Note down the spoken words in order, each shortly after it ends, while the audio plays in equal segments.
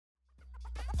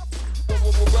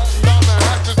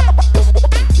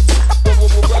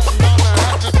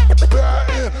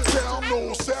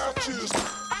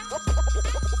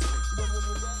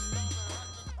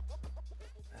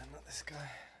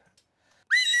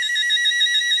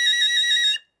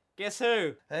Guess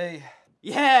who? Hey.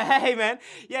 Yeah, hey man.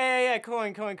 Yeah.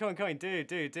 Coin.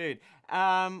 Dude.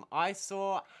 I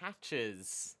saw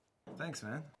Hatches. Thanks,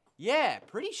 man. Yeah,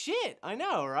 pretty shit. I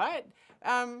know, right?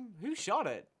 Who shot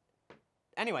it?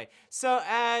 Anyway, so,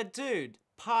 dude,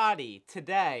 party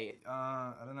today.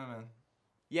 I don't know, man.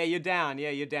 Yeah, you're down.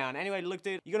 Anyway, look,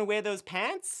 dude, you gonna wear those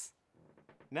pants?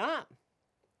 Nah.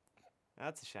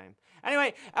 That's a shame.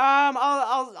 Anyway,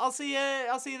 I'll see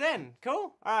you then.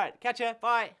 Cool? All right, catch ya.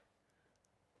 Bye.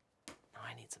 Now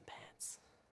I need some pants.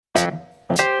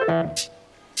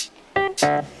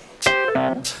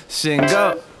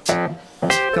 Shingo,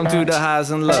 come through the highs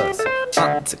and lows.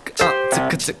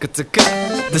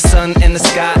 The sun in the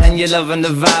sky and you're loving the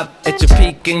vibe. At your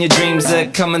peak and your dreams are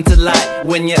coming to light.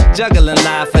 When you're juggling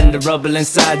life and the rubble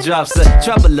inside drops, the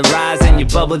trouble arise and your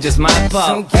bubble just might pop.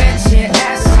 So get your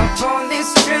ass up on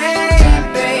this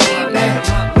train, baby.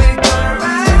 We're gonna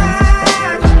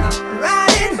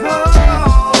ride it home,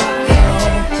 yeah.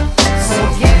 So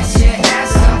get your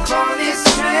ass up on this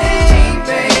train,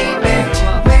 baby.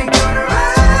 We're gonna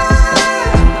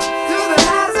ride through the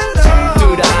highs and lows.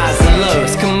 Through the highs and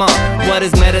lows, come on. What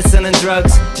is medicine and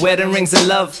drugs? Wedding rings and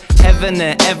love, heaven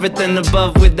and everything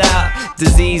above without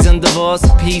disease and divorce,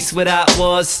 peace without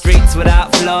wars, streets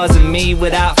without flaws, and me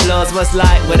without flaws. What's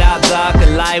light without dark, a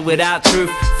lie without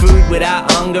truth, food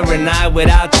without hunger, and I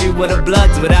without you. What are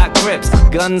bloods without crips,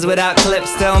 guns without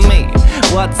clips? Tell me,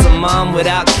 what's a mom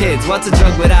without kids? What's a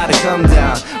drug without a come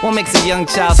down? What makes a young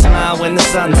child smile when the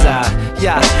sun's out?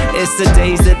 Yeah, it's the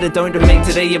days that don't make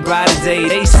today a brighter day.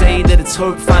 They say that it's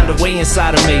hope, find a way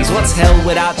inside a maze. What's hell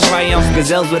without triumph,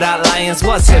 gazelles without lions?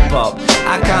 What's hip-hop?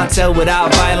 I can't tell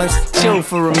without violence. Chill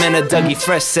for a minute, Dougie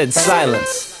Fresh said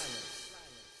silence.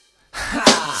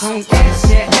 So get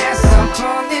your ass up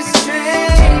on this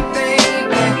train,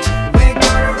 baby. We're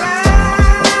gonna ride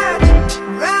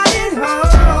it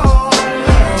home,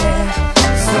 yeah.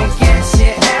 So get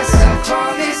your ass up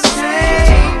on this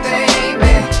train,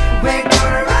 baby. We're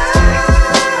gonna ride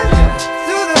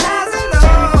through the highs and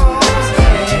lows,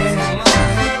 yeah.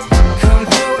 Come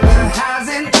through the highs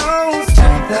and lows,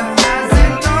 through the highs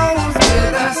and lows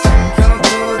with us. Come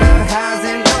through the highs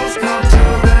and lows, come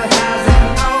through the highs and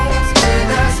lows with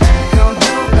us. Come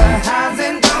through the highs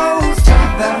and lows, through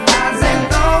the highs and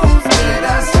lows with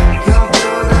us. Come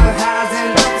through the highs and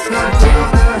lows, come through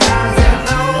the highs and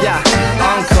lows. Yeah,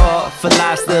 encore for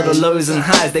life's little lows and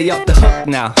highs. They off the hook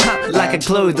now, like a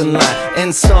clothing line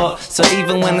in store. So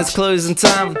even when it's closing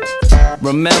time,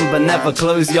 remember, never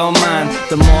close your mind.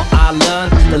 The more I learn,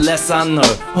 the less I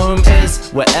know. Home is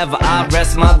wherever I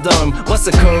rest my dome. What's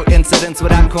a coincidence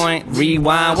without coin?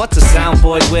 Rewind. What's a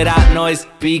soundboard without noise?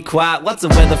 Be quiet. What's a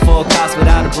weather forecast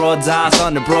without a broad ass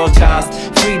on the broadcast?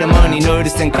 Freedom only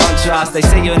noticed in contrast. They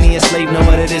say you only a slave know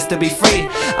what it is to be free.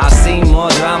 I've seen more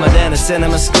drama than a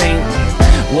cinema screen.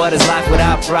 What is life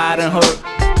without pride and hope?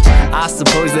 I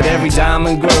suppose that every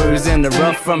diamond grows in the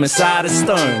rough from inside a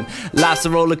stone. Life's a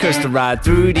roller coaster ride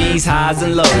through these highs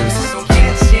and lows. So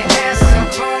get your ass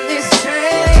up on this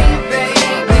train, baby.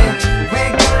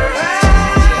 We're gonna ride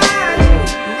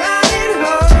it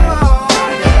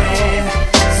home, yeah.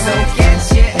 So get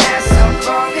your ass up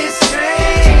on this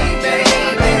train, baby.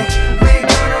 We're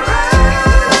gonna ride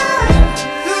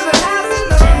through the highs and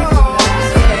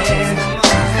lows, yeah.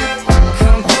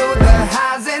 Come through the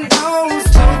highs and lows,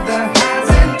 through the highs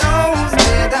and lows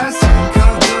with us.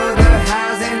 Come through the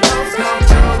highs and lows, come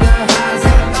through the highs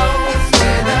and lows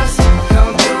with us.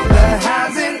 Come through the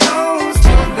highs and lows,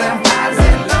 through the highs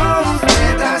and lows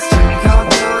with us. Come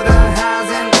through the highs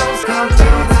and lows, come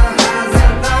through the highs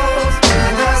and lows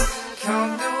with us.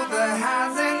 Come through the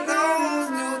highs and lows,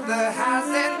 through the highs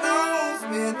and lows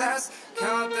with us.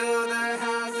 Come through the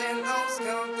highs and lows,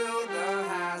 come through the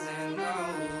highs and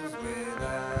lows with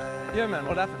us. Yeah, man,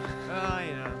 what happened? Oh,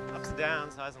 you know, ups and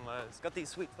downs, highs and lows. Got these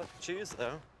sweet fucking shoes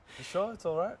though. You sure it's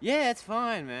alright? Yeah, it's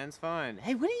fine, man. It's fine.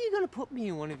 Hey, when are you gonna put me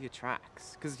in one of your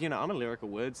tracks? Cause you know I'm a lyrical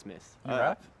wordsmith. You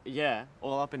rap? Yeah,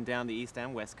 all up and down the east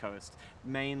and west coast.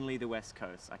 Mainly the west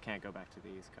coast. I can't go back to the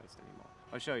east coast anymore.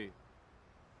 I'll show you.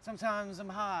 Sometimes I'm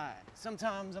high,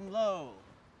 sometimes I'm low.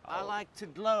 I like to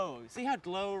glow. See how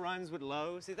glow rhymes with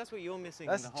low? See, that's what you're missing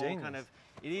That's in the whole genius. kind of.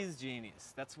 It is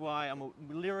genius. That's why I'm a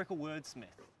lyrical wordsmith.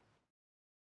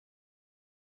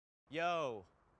 Yo.